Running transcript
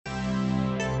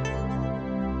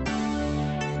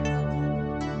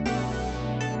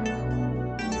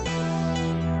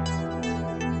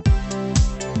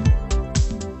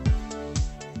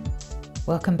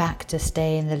Welcome back to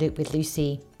Stay in the Loop with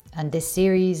Lucy, and this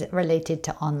series related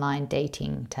to online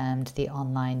dating, termed the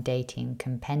Online Dating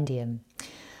Compendium.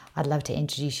 I'd love to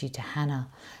introduce you to Hannah.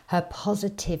 Her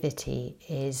positivity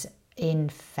is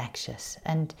infectious,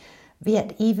 and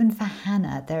yet even for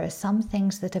Hannah, there are some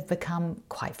things that have become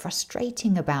quite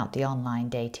frustrating about the online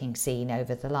dating scene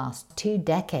over the last 2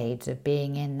 decades of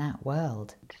being in that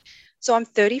world. So I'm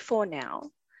 34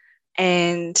 now.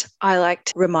 And I like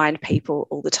to remind people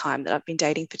all the time that I've been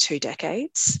dating for 2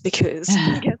 decades because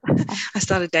I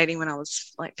started dating when I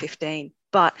was like 15.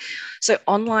 But so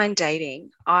online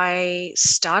dating, I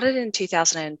started in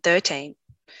 2013,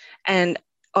 and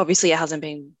obviously it hasn't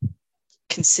been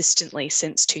consistently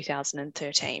since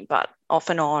 2013, but off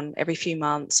and on every few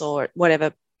months or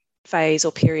whatever phase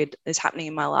or period is happening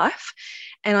in my life.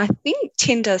 And I think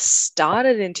Tinder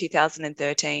started in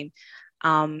 2013.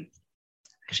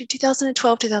 Actually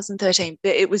 2012, 2013,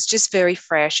 but it was just very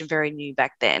fresh and very new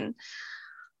back then.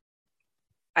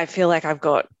 I feel like I've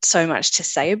got so much to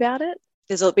say about it.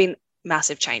 There's been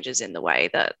massive changes in the way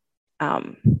that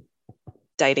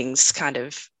dating's kind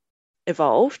of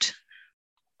evolved.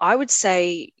 I would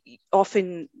say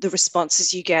often the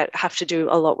responses you get have to do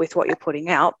a lot with what you're putting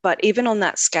out, but even on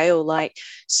that scale,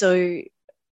 so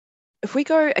if we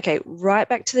go, right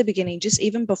back to the beginning, just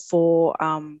even before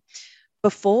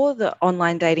the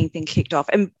online dating thing kicked off,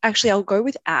 and actually I'll go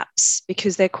with apps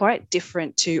because they're quite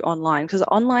different to online, because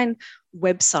online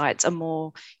websites are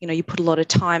more, you put a lot of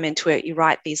time into it, you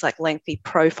write these like lengthy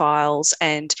profiles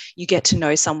and you get to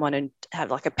know someone and have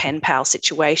like a pen pal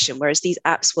situation, whereas these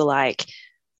apps were like,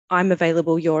 I'm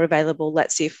available, you're available,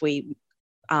 let's see if we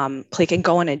click and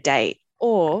go on a date.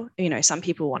 Or, some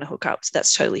people want to hook up, so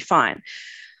that's totally fine.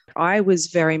 I was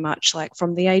very much like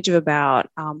from the age of about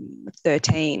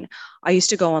 13, I used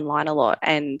to go online a lot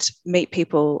and meet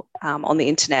people on the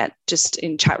internet, just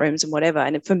in chat rooms and whatever.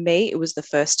 And for me, it was the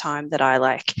first time that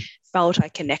I felt I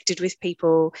connected with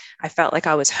people. I felt like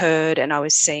I was heard and I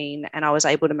was seen and I was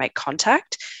able to make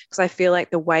contact, because I feel like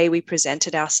the way we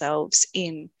presented ourselves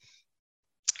in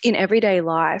everyday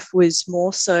life was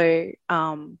more so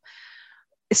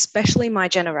especially my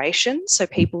generation, so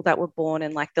people that were born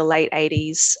in like the late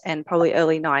 80s and probably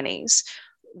early 90s,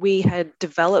 we had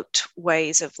developed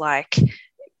ways of like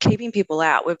keeping people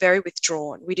out. We're very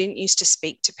withdrawn. We didn't used to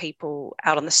speak to people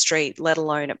out on the street, let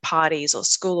alone at parties or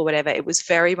school or whatever. It was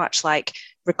very much like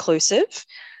reclusive.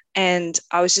 And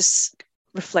I was just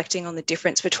reflecting on the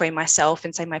difference between myself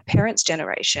and say my parents'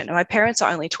 generation. And my parents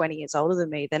are only 20 years older than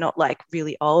me. They're not like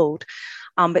really old.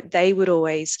 But they would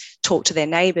always talk to their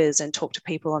neighbours and talk to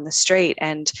people on the street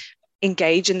and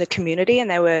engage in the community.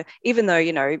 And they were, even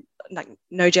though, like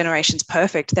no generation's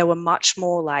perfect, they were much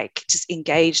more like just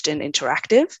engaged and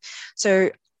interactive. So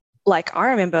like I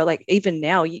remember like even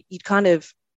now you'd kind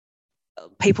of,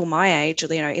 people my age,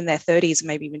 or, in their 30s,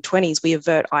 maybe even 20s, we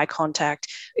avert eye contact.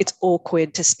 It's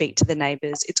awkward to speak to the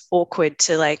neighbours. It's awkward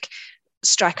to like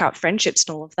strike up friendships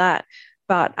and all of that.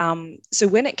 But so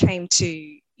when it came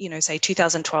to, say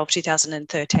 2012,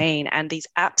 2013, and these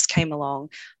apps came along,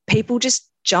 people just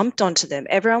jumped onto them.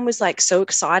 Everyone was like so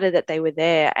excited that they were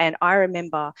there. And I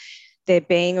remember there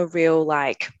being a real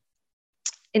like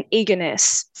an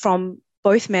eagerness from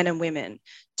both men and women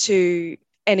to,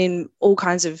 and in all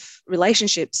kinds of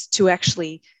relationships, to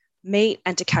actually meet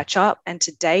and to catch up and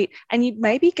to date. And you'd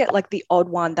maybe get like the odd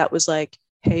one that was like,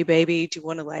 hey baby, do you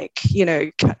want to like,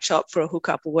 catch up for a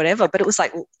hookup or whatever? But it was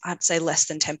like, I'd say less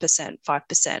than 10%,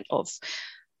 5% of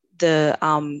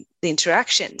the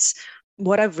interactions.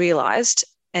 What I've realized,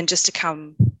 and just to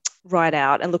come right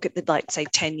out and look at the like say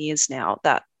 10 years now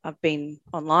that I've been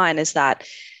online, is that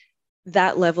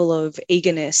level of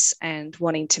eagerness and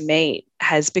wanting to meet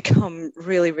has become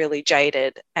really, really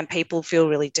jaded, and people feel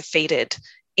really defeated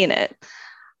in it.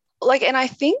 And I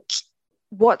think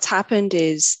what's happened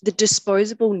is the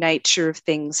disposable nature of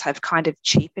things have kind of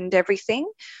cheapened everything.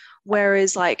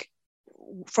 Whereas like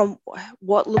from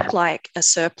what looked like a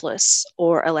surplus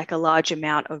or a large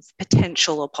amount of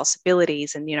potential or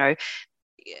possibilities, and,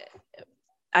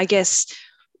 I guess,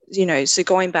 so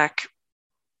going back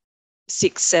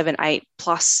 6, 7,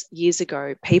 8+ years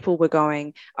ago, people were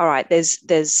going, all right,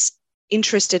 there's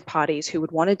interested parties who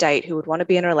would want to date, who would want to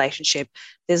be in a relationship.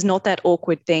 There's not that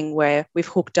awkward thing where we've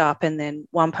hooked up and then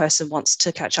one person wants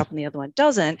to catch up and the other one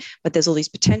doesn't, but there's all these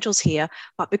potentials here.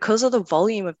 But because of the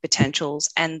volume of potentials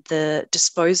and the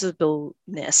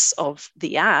disposableness of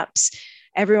the apps,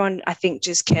 everyone, I think,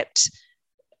 just kept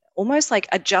almost like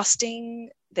adjusting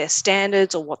their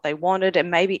standards or what they wanted, and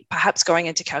maybe perhaps going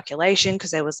into calculation,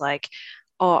 because there was like,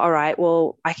 oh, all right,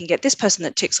 well, I can get this person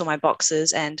that ticks all my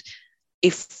boxes, and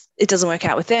if it doesn't work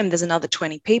out with them, there's another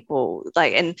 20 people.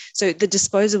 Like, and so the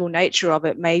disposable nature of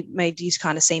it made you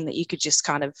kind of seem that you could just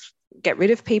kind of get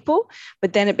rid of people,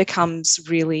 but then it becomes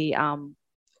really,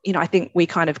 I think we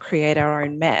kind of create our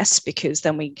own mess, because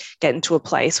then we get into a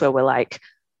place where we're like,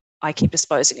 I keep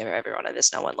disposing of everyone and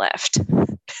there's no one left.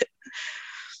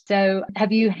 So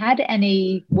have you had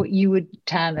any, what you would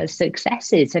term as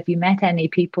successes? Have you met any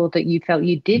people that you felt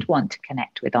you did want to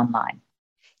connect with online?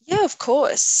 Yeah, of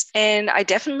course. And I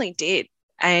definitely did.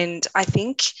 And I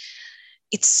think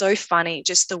it's so funny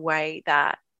just the way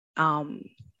that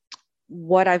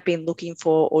what I've been looking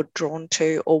for or drawn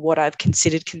to, or what I've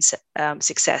considered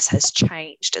success, has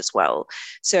changed as well.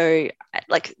 So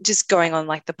like just going on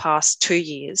like the past 2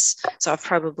 years, so I've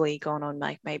probably gone on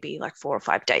like maybe like 4 or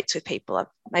 5 dates with people,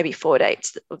 maybe 4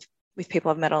 dates with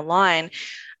people I've met online.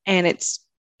 And it's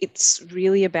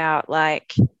really about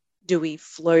like, do we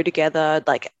flow together?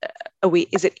 Like,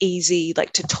 is it easy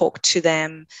like to talk to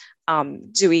them?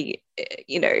 Do we,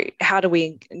 how do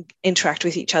we interact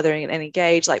with each other and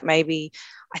engage? Like maybe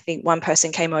I think one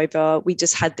person came over, we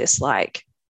just had this like,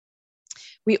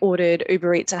 we ordered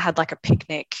Uber Eats and had like a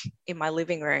picnic in my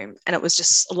living room, and it was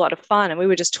just a lot of fun. And we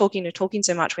were just talking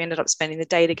so much. We ended up spending the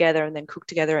day together and then cooked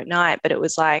together at night. But it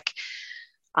was like,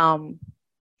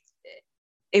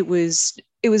 it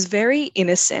was very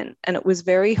innocent and it was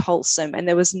very wholesome. And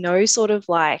there was no sort of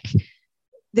like,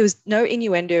 there was no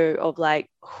innuendo of like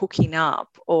hooking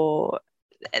up, or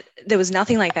there was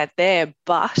nothing like that there.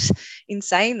 But in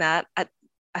saying that, I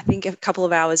think a couple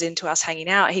of hours into us hanging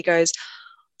out, he goes,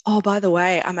 "Oh, by the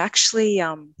way, I'm actually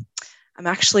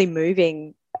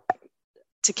moving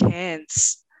to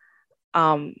Cairns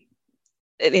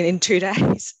in 2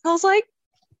 days." I was like,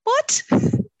 "What?"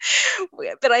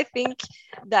 But I think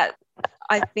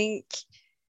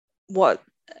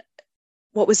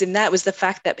what was in that was the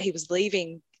fact that he was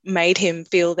leaving made him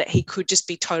feel that he could just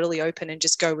be totally open and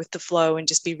just go with the flow and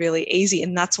just be really easy.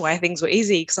 And that's why things were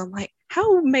easy, because I'm like,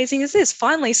 how amazing is this?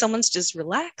 Finally, someone's just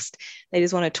relaxed. They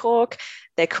just want to talk.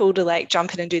 They're cool to like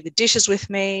jump in and do the dishes with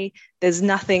me. There's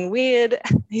nothing weird.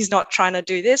 He's not trying to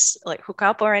do this, like hook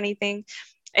up or anything.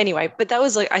 Anyway, but that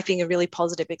was like, I think, a really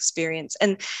positive experience.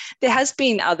 And there has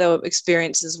been other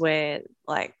experiences where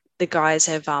like the guys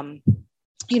have,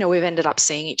 we've ended up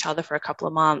seeing each other for a couple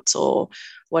of months or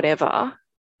whatever.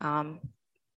 But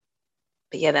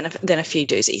yeah, then a few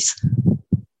doozies.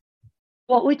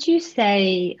 What would you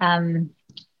say?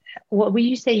 What would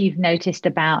you say you've noticed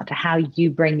about how you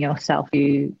bring yourself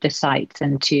to the sites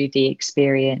and to the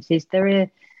experience? Is there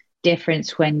a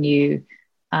difference when you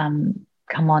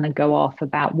come on and go off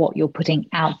about what you're putting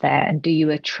out there, and do you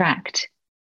attract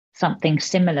something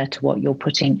similar to what you're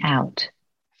putting out?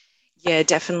 Yeah,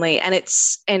 definitely, and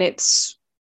it's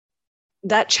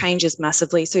that changes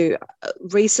massively. So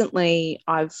recently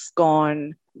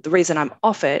the reason I'm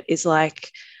off it is like,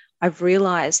 I've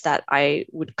realized that I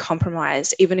would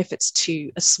compromise even if it's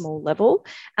to a small level.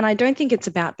 And I don't think it's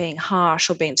about being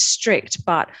harsh or being strict,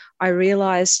 but I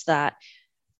realized that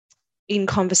in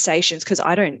conversations, because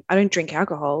I don't drink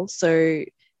alcohol. So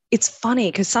it's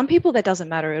funny because some people that doesn't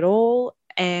matter at all.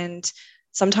 And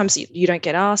sometimes you don't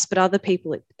get asked, but other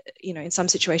people, in some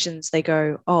situations they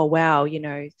go, "Oh, wow,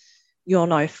 you're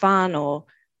no fun," or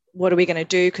 "What are we going to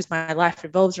do? Because my life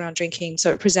revolves around drinking."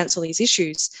 So it presents all these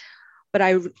issues. But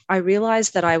I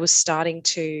realized that I was starting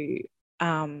to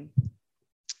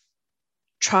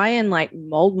try and like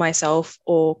mold myself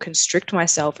or constrict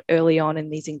myself early on in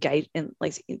these in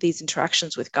these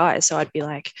interactions with guys. So I'd be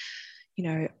like,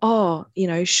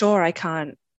 sure, I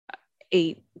can't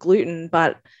eat gluten,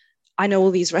 but I know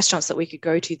all these restaurants that we could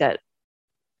go to that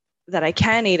I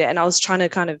can eat it. And I was trying to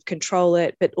kind of control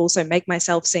it, but also make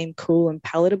myself seem cool and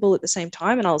palatable at the same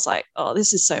time. And I was like, oh,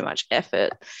 this is so much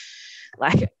effort.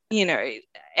 Like, and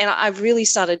I've really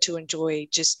started to enjoy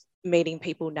just meeting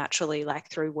people naturally, like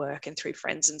through work and through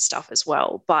friends and stuff as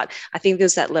well. But I think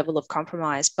there's that level of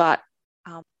compromise. But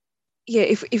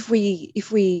if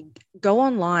we go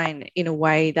online in a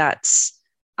way that's,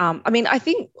 I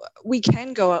think we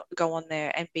can go on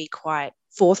there and be quite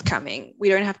forthcoming. We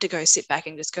don't have to go sit back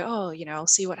and just go, "Oh, I'll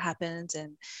see what happens."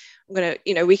 And I'm going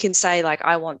to, we can say like,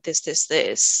 "I want this, this,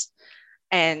 this,"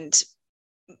 and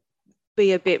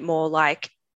be a bit more like,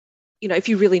 if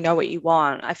you really know what you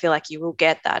want, I feel like you will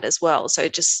get that as well. So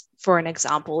just for an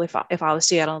example, if I was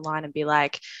to get online and be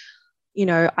like,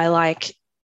 I like,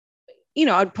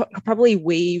 I'd probably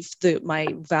weave my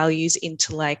values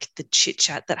into like the chit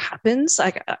chat that happens,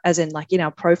 like as in like in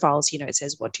our profiles, it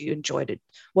says, what do you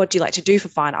like to do for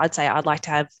fun? I'd say I'd like to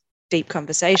have deep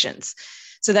conversations.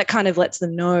 So that kind of lets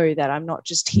them know that I'm not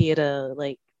just here to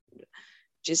like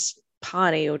just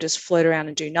party or just float around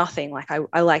and do nothing. Like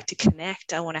I like to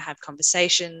connect. I want to have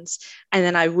conversations. And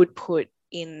then I would put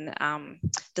in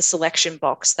the selection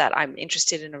box that I'm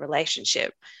interested in a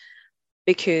relationship,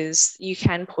 because you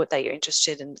can put that you're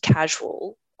interested in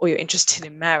casual or you're interested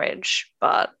in marriage,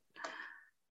 but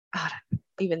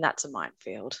even that's a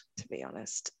minefield, to be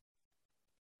honest.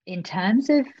 In terms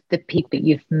of the people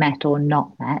you've met or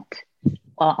not met,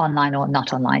 or online or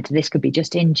not online, so this could be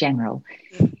just in general,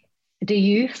 do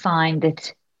you find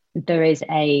that there is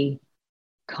a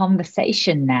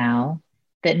conversation now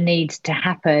that needs to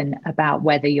happen about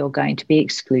whether you're going to be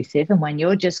exclusive and when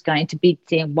you're just going to be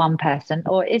seeing one person?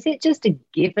 Or is it just a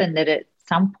given that at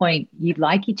some point you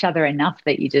like each other enough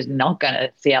that you're just not going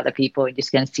to see other people, you're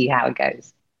just going to see how it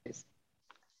goes?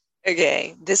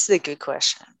 Okay, this is a good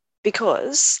question,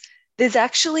 because there's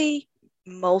actually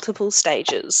multiple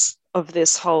stages of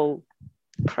this whole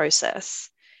process.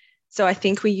 So I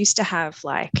think we used to have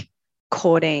like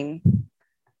courting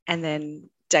and then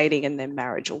dating and then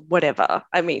marriage or whatever.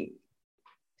 I mean,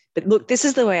 but look, this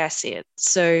is the way I see it.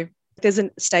 So there's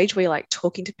a stage where you're like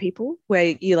talking to people,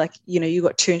 where you like, you know, you've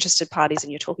got two interested parties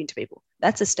and you're talking to people.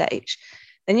 That's a stage.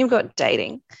 Then you've got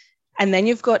dating, and then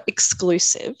you've got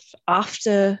exclusive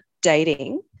after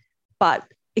dating, but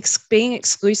being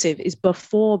exclusive is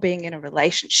before being in a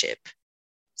relationship.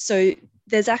 So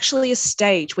there's actually a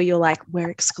stage where you're like, we're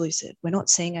exclusive. We're not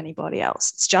seeing anybody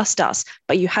else. It's just us.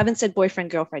 But you haven't said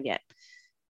boyfriend, girlfriend yet.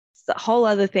 It's the whole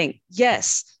other thing.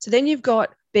 Yes. So then you've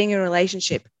got being in a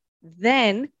relationship.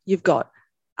 Then you've got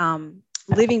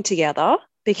living together,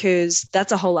 because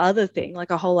that's a whole other thing,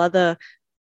 like a whole other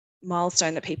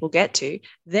milestone that people get to.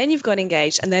 Then you've got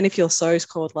engaged. And then if you're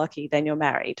so-called lucky, then you're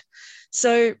married.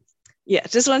 So yeah,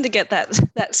 just wanted to get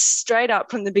that straight up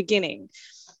from the beginning.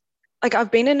 Like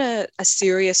I've been in a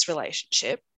serious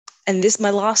relationship, and this, my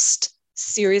last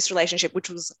serious relationship, which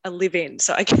was a live-in.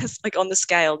 So I guess like on the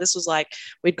scale, this was like,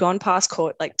 we'd gone past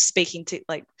court, like speaking to,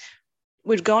 like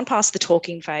we'd gone past the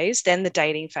talking phase, then the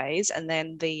dating phase, and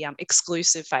then the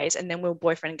exclusive phase, and then we were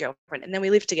boyfriend and girlfriend, and then we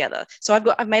lived together. So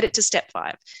I've made it to step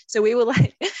 5. So we were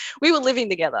like, we were living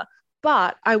together.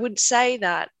 But I would say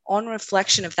that on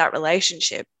reflection of that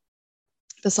relationship,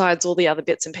 besides all the other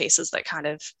bits and pieces that kind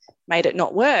of made it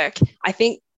not work, I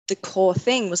think the core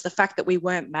thing was the fact that we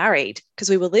weren't married, because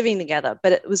we were living together.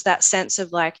 But it was that sense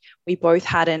of like, we both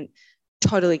hadn't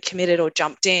totally committed or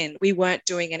jumped in. We weren't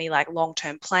doing any like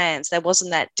long-term plans. There wasn't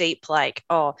that deep like,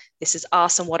 oh, this is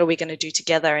us and what are we going to do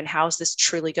together, and how is this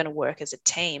truly going to work as a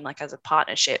team, like as a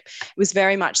partnership. It was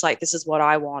very much like, this is what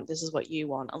I want, this is what you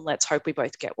want, and let's hope we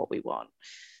both get what we want.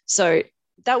 So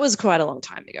that was quite a long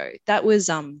time ago. That was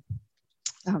 10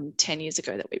 years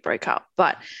ago that we broke up.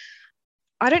 But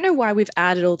I don't know why we've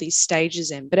added all these stages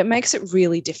in, but it makes it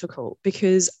really difficult,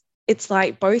 because it's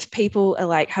like both people are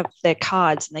like, have their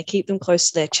cards and they keep them close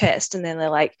to their chest. And then they're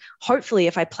like, hopefully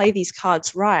if I play these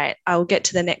cards right, I'll get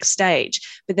to the next stage.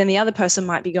 But then the other person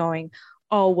might be going,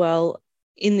 oh, well,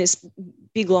 in this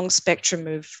big, long spectrum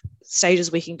of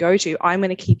stages we can go to, I'm going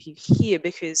to keep you here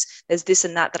because there's this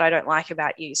and that I don't like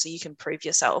about you, so you can prove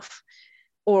yourself.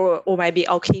 Or maybe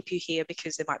I'll keep you here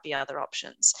because there might be other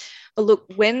options. But look,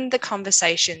 when the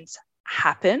conversations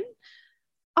happen,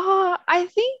 I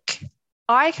think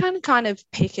I can kind of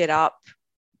pick it up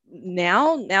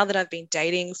now that I've been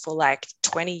dating for like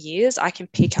 20 years. I can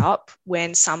pick up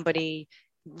when somebody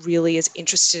really is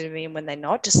interested in me and when they're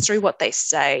not, just through what they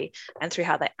say and through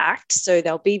how they act. So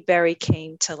they'll be very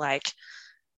keen to like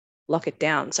lock it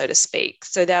down, so to speak.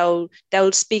 So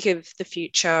they'll speak of the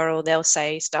future, or they'll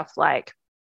say stuff like,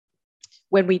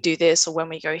 when we do this or when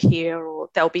we go here, or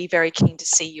they'll be very keen to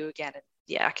see you again. And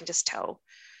yeah, I can just tell.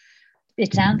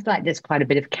 It sounds like there's quite a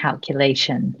bit of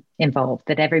calculation involved,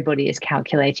 that everybody is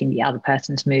calculating the other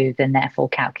person's move and therefore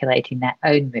calculating their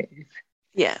own move.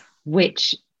 Yeah.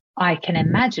 Which I can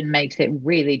imagine makes it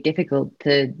really difficult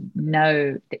to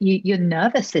know that your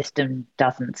nervous system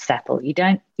doesn't settle. You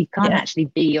can't actually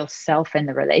be yourself in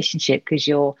the relationship, because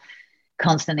you're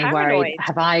constantly Paranoid. Worried.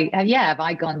 Have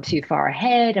I gone too far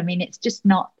ahead? I mean, it's just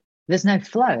not, there's no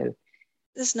flow.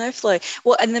 There's no flow.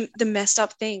 Well, and the messed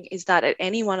up thing is that at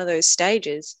any one of those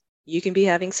stages, you can be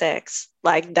having sex.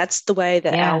 Like that's the way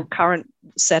that our current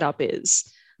setup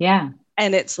is. Yeah.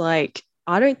 And it's like,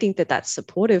 I don't think that that's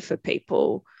supportive for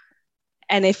people.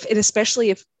 And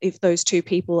especially if those two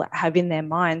people have in their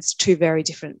minds two very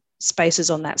different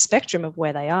spaces on that spectrum of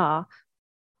where they are,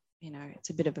 it's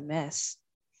a bit of a mess.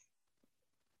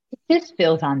 It just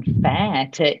feels unfair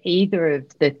to either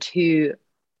of the two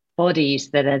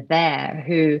bodies that are there,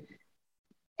 who,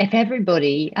 if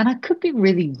everybody, and I could be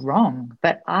really wrong,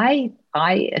 but I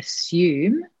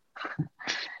assume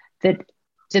that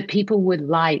that people would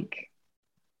like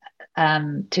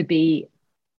to be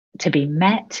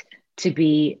met, to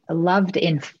be loved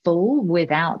in full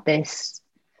without this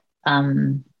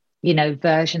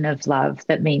version of love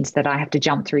that means that I have to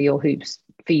jump through your hoops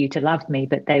for you to love me,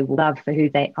 but they will love for who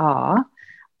they are.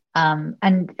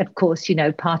 And of course,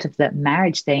 part of the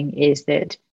marriage thing is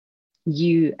that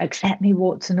you accept me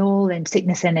warts and all, in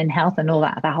sickness and in health, and all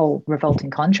that whole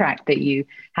revolting contract that you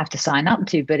have to sign up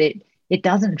to. But it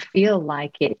doesn't feel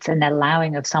like it's an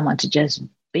allowing of someone to just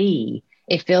be.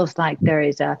 It feels like there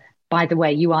is by the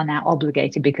way, you are now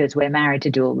obligated because we're married to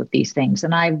do all of these things.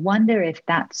 And I wonder if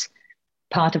that's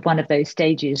part of one of those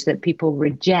stages that people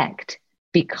reject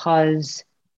because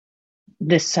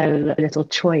there's so little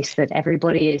choice, that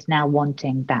everybody is now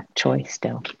wanting that choice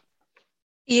still.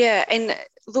 Yeah. And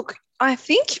look, I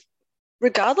think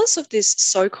regardless of this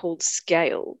so-called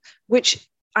scale, which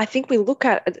I think we look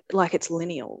at it like it's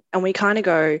lineal, and we kind of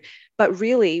go, but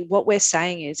really what we're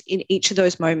saying is in each of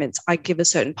those moments, I give a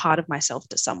certain part of myself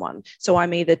to someone. So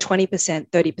I'm either 20%,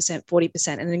 30%,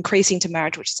 40%, and increasing to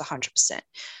marriage, which is 100%.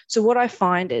 So what I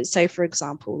find is, say, for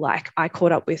example, like I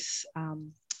caught up with,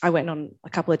 I went on a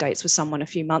couple of dates with someone a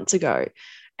few months ago,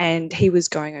 and he was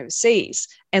going overseas,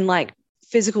 and like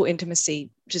physical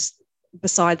intimacy, just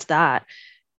besides that,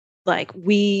 like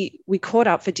we caught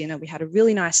up for dinner, we had a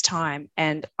really nice time,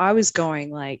 and I was going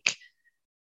like,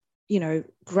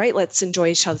 great, let's enjoy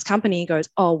each other's company. He goes,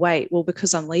 oh wait, well,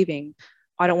 because I'm leaving,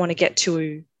 I don't want to get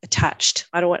too attached.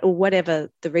 I don't want, or whatever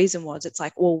the reason was. It's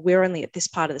like, well, we're only at this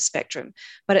part of the spectrum,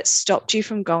 but it stopped you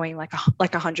from going like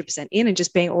 100% in and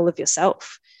just being all of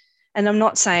yourself. And I'm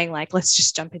not saying like, let's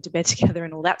just jump into bed together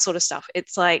and all that sort of stuff.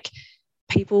 It's like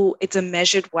it's a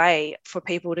measured way for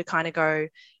people to kind of go,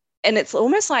 and it's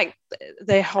almost like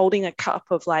they're holding a cup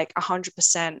of like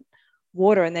 100%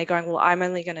 water, and they're going, well, I'm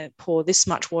only going to pour this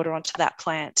much water onto that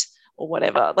plant or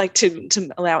whatever, like to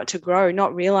allow it to grow,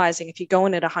 not realizing if you go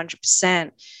in at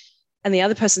 100% and the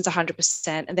other person's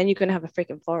 100%, and then you're going to have a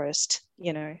freaking forest,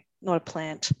 not a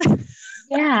plant.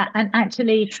 Yeah. And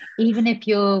actually, even if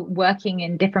you're working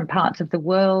in different parts of the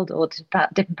world or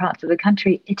different parts of the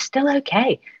country, it's still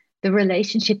okay. The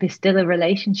relationship is still a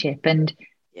relationship. And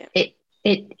yeah.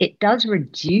 It does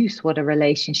reduce what a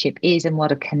relationship is and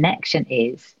what a connection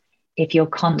is if you're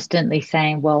constantly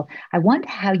saying, well, I wonder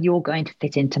how you're going to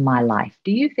fit into my life.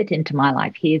 Do you fit into my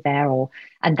life here, there, or,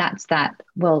 and that's that,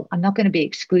 well, I'm not going to be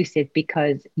exclusive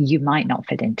because you might not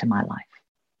fit into my life.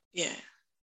 Yeah.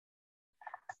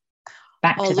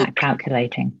 Back to that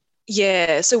calculating.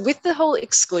 Yeah. So with the whole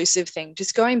exclusive thing,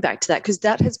 just going back to that, because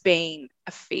that has been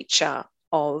a feature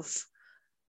of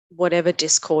whatever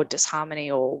discord,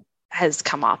 disharmony, or has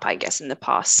come up, I guess, in the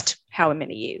past however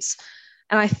many years.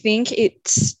 And I think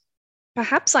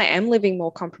perhaps I am living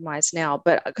more compromised now,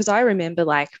 but because I remember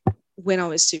like when I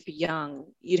was super young,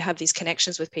 you'd have these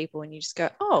connections with people and you just go,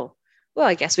 oh, well,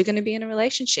 I guess we're going to be in a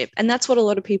relationship. And that's what a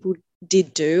lot of people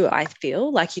did do, I feel.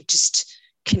 Like you just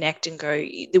connect and go,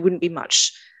 there wouldn't be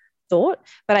much thought.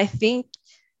 But I think,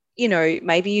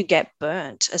 maybe you get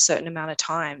burnt a certain amount of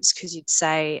times because you'd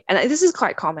say, and this is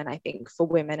quite common, I think, for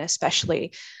women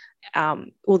especially,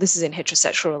 well, this is in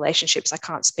heterosexual relationships. I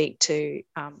can't speak to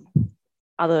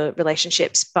other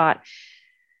relationships, but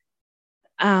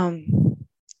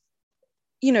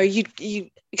you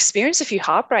experience a few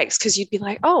heartbreaks because you'd be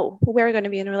like, oh, well, we're going to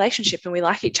be in a relationship and we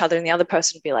like each other, and the other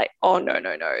person would be like, oh, no,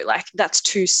 like that's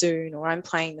too soon, or I'm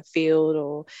playing the field.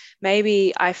 Or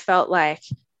maybe I felt like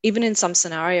even in some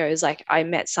scenarios, like I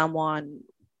met someone,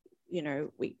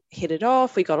 we hit it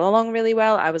off, we got along really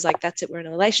well, I was like, that's it, we're in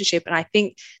a relationship. And I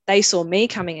think they saw me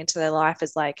coming into their life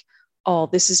as like, oh,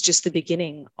 this is just the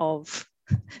beginning of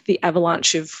the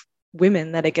avalanche of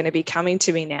women that are going to be coming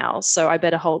to me now, so I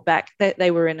better hold back. They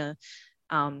were in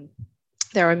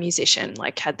they're a musician,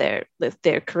 like had their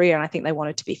career, and I think they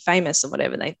wanted to be famous and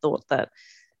whatever, and they thought that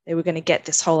they were going to get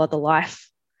this whole other life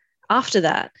after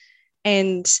that.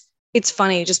 And it's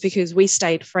funny just because we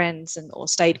stayed friends or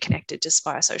stayed connected just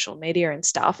via social media and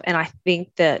stuff. And I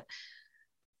think that,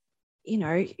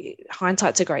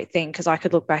 hindsight's a great thing, because I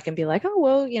could look back and be like, oh,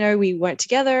 well, we weren't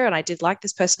together and I did like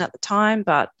this person at the time,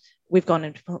 but we've gone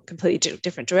in completely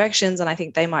different directions. And I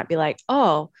think they might be like,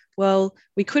 oh, well,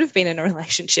 we could have been in a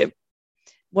relationship.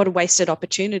 What a wasted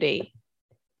opportunity.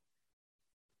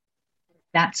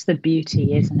 That's the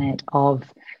beauty, isn't it, of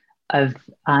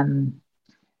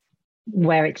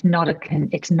where it's not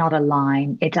a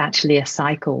line, it's actually a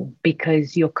cycle,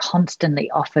 because you're constantly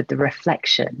offered the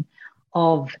reflection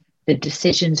of the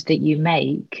decisions that you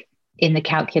make in the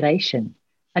calculation.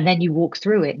 And then you walk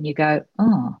through it and you go,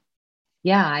 oh,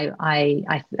 yeah,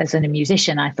 I as a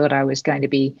musician, I thought I was going to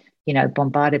be,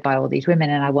 bombarded by all these women,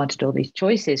 and I wanted all these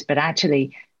choices. But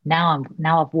actually, now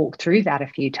I've walked through that a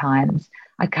few times.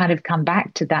 I kind of come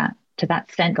back to that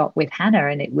scent got with Hannah,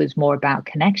 and it was more about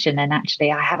connection. And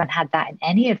actually, I haven't had that in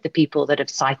any of the people that have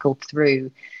cycled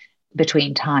through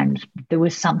between times. There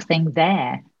was something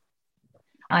there.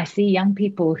 I see young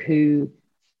people who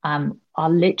are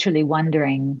literally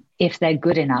wondering if they're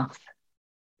good enough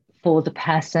for the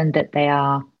person that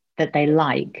they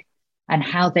like, and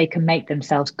how they can make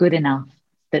themselves good enough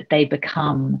that they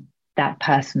become that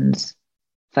person's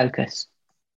focus.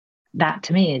 That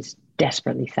to me is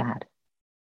desperately sad,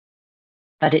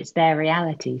 but it's their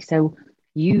reality. So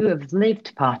you have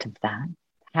lived part of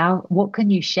that. What can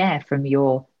you share from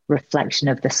your reflection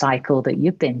of the cycle that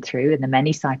you've been through and the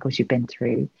many cycles you've been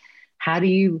through? How do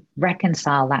you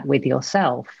reconcile that with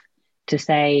yourself to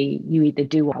say you either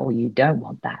do or you don't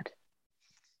want that?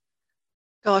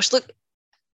 Gosh, look,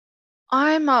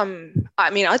 I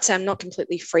mean, I'd say I'm not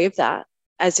completely free of that,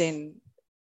 as in,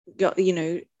 you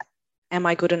know, am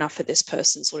I good enough for this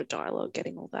person sort of dialogue,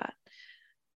 getting all that.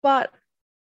 But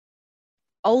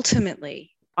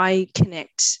ultimately, I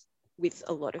connect with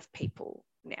a lot of people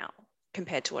now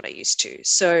compared to what I used to.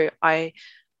 So I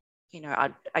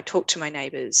talk to my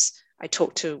neighbors, I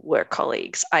talk to work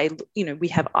colleagues, we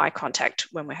have eye contact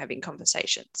when we're having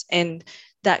conversations, and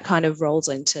that kind of rolls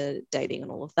into dating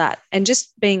and all of that. And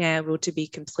just being able to be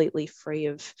completely free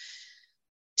of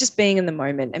just being in the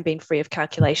moment and being free of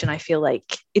calculation, I feel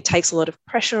like it takes a lot of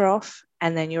pressure off,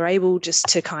 and then you're able just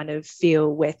to kind of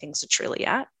feel where things are truly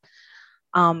at.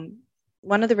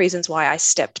 One of the reasons why I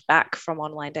stepped back from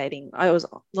online dating,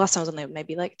 last time I was on there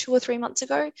maybe like 2 or 3 months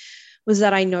ago, was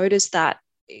that I noticed that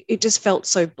it just felt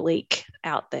so bleak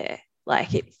out there.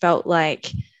 Like it felt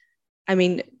like, I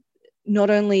mean,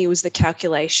 not only was the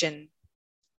calculation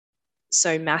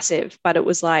so massive, but it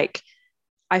was like,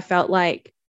 I felt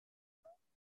like,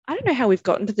 I don't know how we've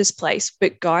gotten to this place,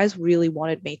 but guys really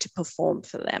wanted me to perform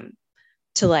for them,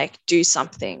 to like do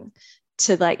something,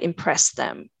 to like impress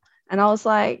them. And I was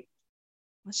like,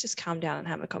 let's just calm down and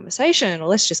have a conversation, or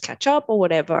let's just catch up or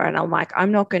whatever. And I'm like,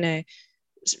 I'm not going to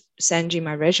send you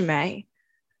my resume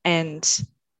and,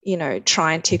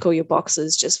 try and tick all your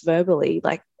boxes just verbally.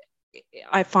 Like,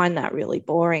 I find that really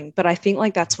boring. But I think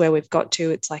like that's where we've got to.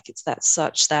 It's like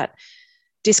that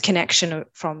disconnection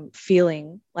from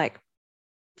feeling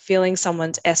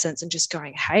someone's essence and just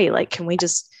going, hey, like, can we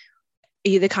just,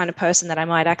 are you the kind of person that I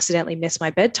might accidentally miss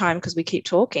my bedtime because we keep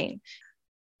talking?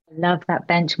 I love that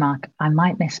benchmark. I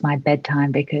might miss my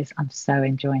bedtime because I'm so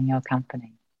enjoying your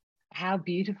company. How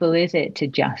beautiful is it to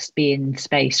just be in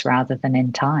space rather than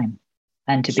in time,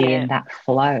 and to be Yeah. in that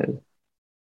flow?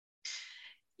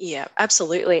 Yeah,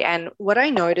 absolutely. And what I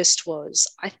noticed was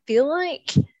I feel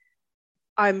like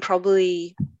I'm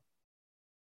probably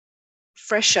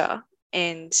fresher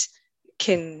and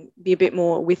can be a bit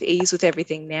more with ease with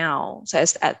everything now. So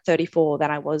as at 34 than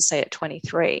I was, say, at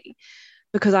 23.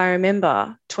 Because I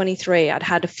remember 23, I'd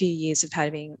had a few years of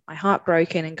having my heart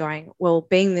broken and going, well,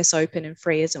 being this open and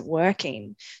free isn't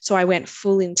working. So I went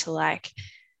full into like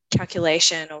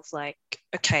calculation of like,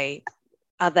 okay,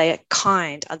 are they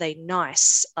kind? Are they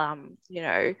nice?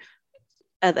 Do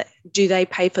they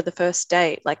pay for the first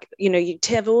date? Like, you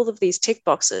have all of these tick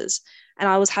boxes. And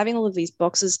I was having all of these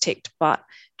boxes ticked, but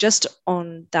just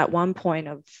on that one point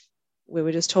of we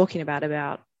were just talking about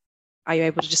are you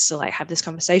able to just to like have this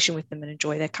conversation with them and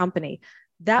enjoy their company?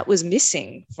 That was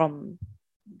missing from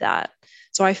that.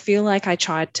 So I feel like I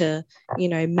tried to,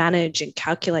 manage and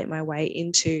calculate my way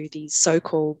into these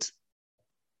so-called,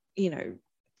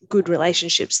 good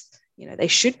relationships. They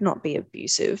should not be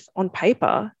abusive on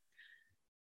paper.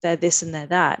 They're this and they're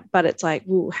that. But it's like,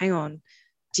 well, hang on,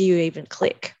 do you even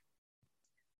click?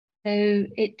 So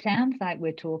it sounds like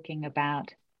we're talking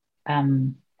about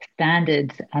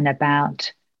standards and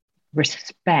about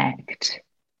respect,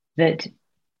 that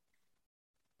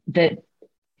that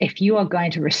if you are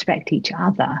going to respect each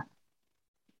other,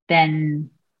 then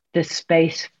the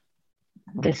space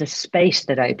there's a space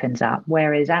that opens up.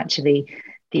 Whereas actually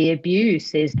the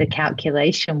abuse is the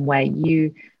calculation where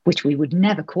which we would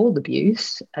never call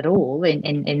abuse at all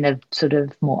in the sort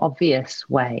of more obvious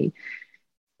way,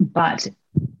 but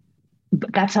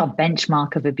that's our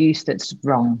benchmark of abuse that's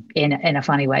wrong in a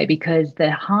funny way, because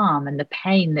the harm and the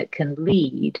pain that can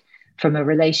lead from a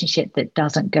relationship that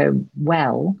doesn't go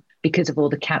well because of all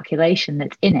the calculation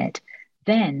that's in it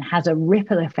then has a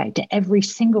ripple effect to every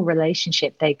single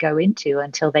relationship they go into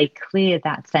until they clear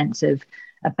that sense of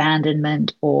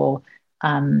abandonment or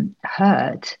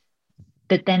hurt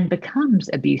that then becomes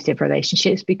abusive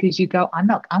relationships, because you go, I'm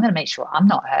going to make sure I'm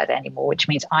not hurt anymore, which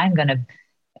means I'm going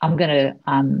to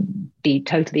be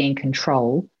totally in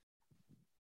control,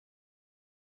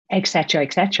 etc.,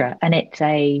 etc. And it's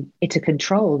a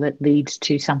control that leads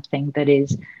to something that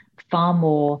is far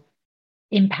more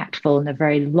impactful in the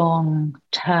very long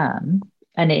term,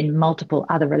 and in multiple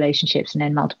other relationships and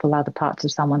in multiple other parts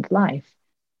of someone's life,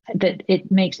 that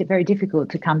it makes it very difficult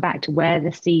to come back to where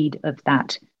the seed of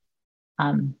that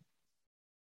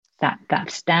that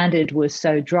standard was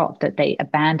so dropped that they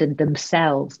abandoned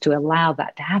themselves to allow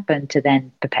that to happen, to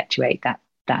then perpetuate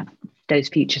those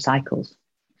future cycles.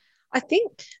 I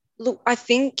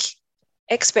think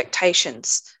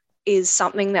expectations is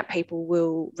something that people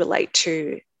will relate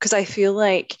to, because I feel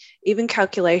like even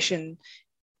calculation,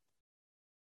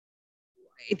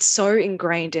 it's so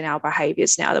ingrained in our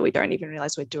behaviors now that we don't even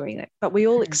realize we're doing it, but we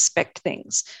all expect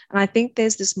things. And I think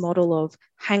there's this model of,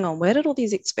 hang on, where did all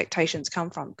these expectations come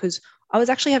from? Because I was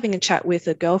actually having a chat with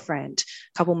a girlfriend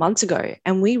a couple months ago,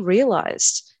 and we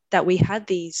realized that we had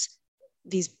these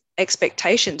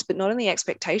expectations, but not only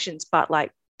expectations, but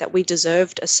like that we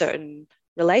deserved a certain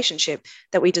relationship,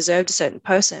 that we deserved a certain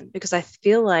person. Because I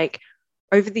feel like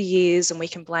over the years, and we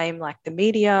can blame like the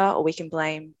media, or we can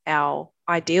blame our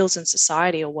ideals in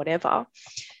society or whatever,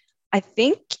 I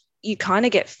think you kind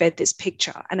of get fed this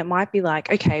picture, and it might be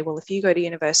like, okay, well, if you go to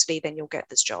university, then you'll get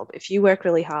this job. If you work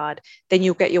really hard, then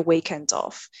you'll get your weekends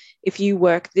off. If you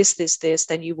work this,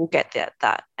 then you will get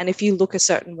that. And if you look a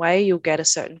certain way, you'll get a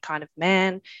certain kind of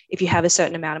man. If you have a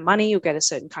certain amount of money, you'll get a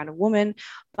certain kind of woman.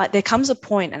 But there comes a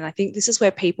point, and I think this is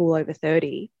where people over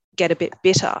 30 get a bit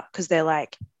bitter, because they're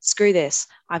like, screw this.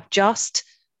 I've just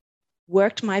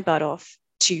worked my butt off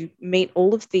to meet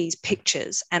all of these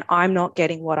pictures, and I'm not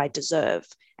getting what I deserve.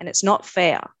 And it's not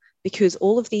fair, because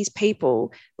all of these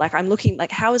people, like, I'm looking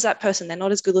like, how is that person? They're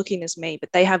not as good looking as me,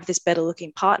 but they have this better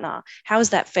looking partner. How is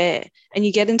that fair? And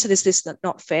you get into this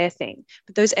not fair thing.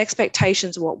 But those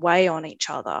expectations are what weigh on each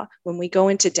other when we go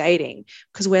into dating,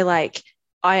 because we're like,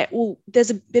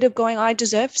 there's a bit of going, I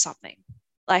deserve something.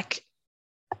 Like,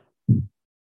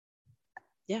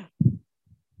 yeah.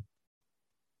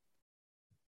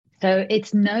 So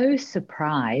it's no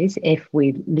surprise if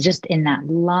we just in that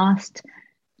last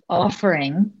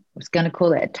offering, I was going to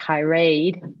call it a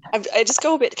tirade. I just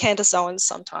go a bit Candace Owens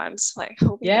sometimes. Like,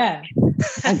 yeah,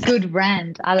 a good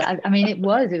rant. I mean, it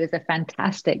was a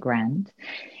fantastic rant.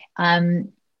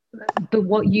 But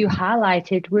what you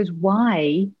highlighted was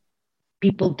why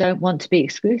people don't want to be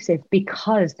exclusive,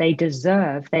 because they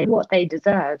deserve what they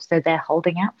deserve, so they're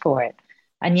holding out for it.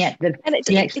 And yet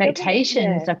the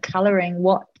expectations are coloring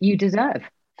what you deserve.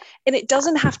 And it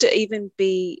doesn't have to even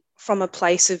be from a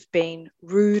place of being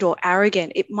rude or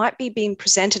arrogant. It might be being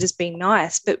presented as being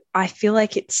nice, but I feel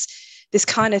like it's this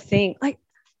kind of thing. Like,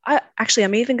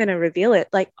 I'm even going to reveal it.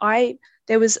 Like,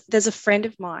 there's a friend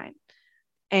of mine,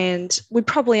 and we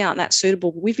probably aren't that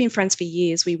suitable, but we've been friends for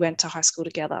years. We went to high school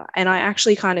together, and I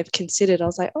actually kind of considered, I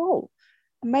was like, oh,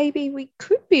 maybe we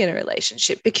could be in a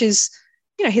relationship, because,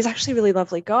 you know, he's actually a really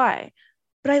lovely guy.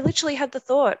 But I literally had the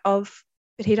thought of,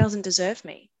 but he doesn't deserve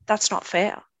me. That's not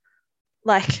fair.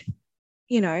 Like,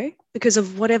 you know, because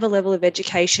of whatever level of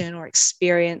education or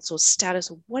experience or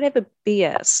status or whatever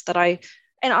BS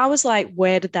and I was like,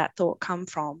 where did that thought come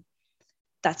from?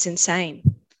 That's insane.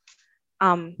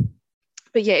 But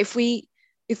yeah, if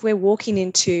we're walking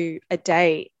into a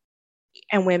date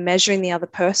and we're measuring the other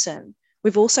person,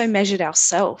 we've also measured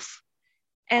ourselves.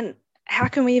 And how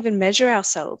can we even measure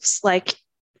ourselves? Like,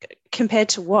 compared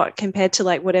to what? Compared to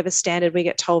like whatever standard we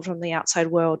get told from the outside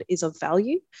world is of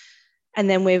value. And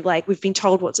then we've been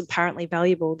told what's apparently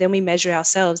valuable. Then we measure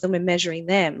ourselves, then we're measuring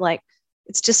them. Like,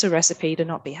 it's just a recipe to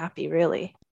not be happy,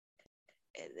 really.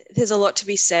 There's a lot to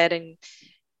be said, and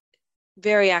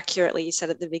very accurately you said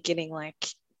at the beginning, like,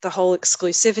 the whole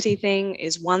exclusivity thing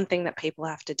is one thing that people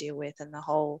have to deal with, and the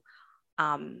whole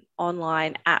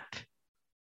online app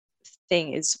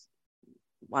thing is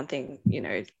one thing, you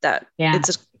know, that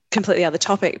it's a completely other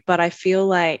topic. But I feel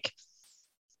like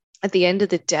at the end of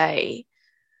the day,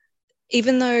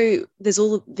 even though there's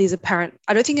all of these apparent,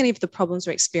 I don't think any of the problems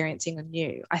we're experiencing are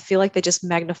new. I feel like they're just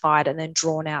magnified and then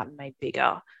drawn out and made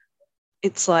bigger.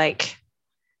 It's like,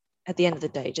 at the end of the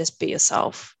day, just be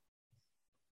yourself.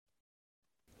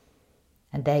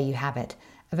 And there you have it,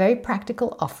 a very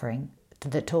practical offering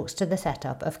that talks to the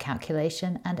setup of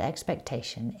calculation and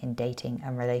expectation in dating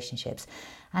and relationships,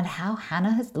 and how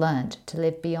Hannah has learned to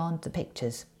live beyond the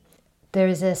pictures. There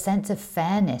is a sense of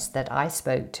fairness that I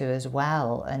spoke to as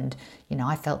well, and, you know,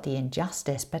 I felt the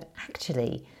injustice, but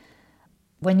actually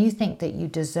when you think that you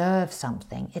deserve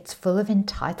something, it's full of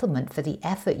entitlement for the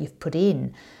effort you've put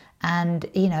in. And,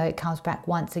 you know, it comes back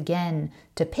once again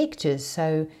to pictures.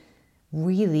 So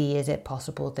really, is it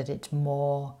possible that it's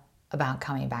more about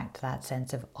coming back to that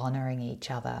sense of honouring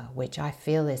each other, which I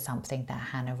feel is something that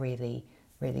Hannah really,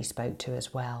 really spoke to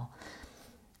as well.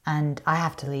 And I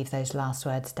have to leave those last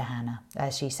words to Hannah,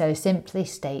 as she so simply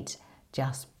states,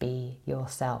 just be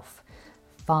yourself.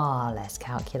 Far less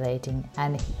calculating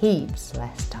and heaps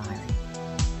less tiring.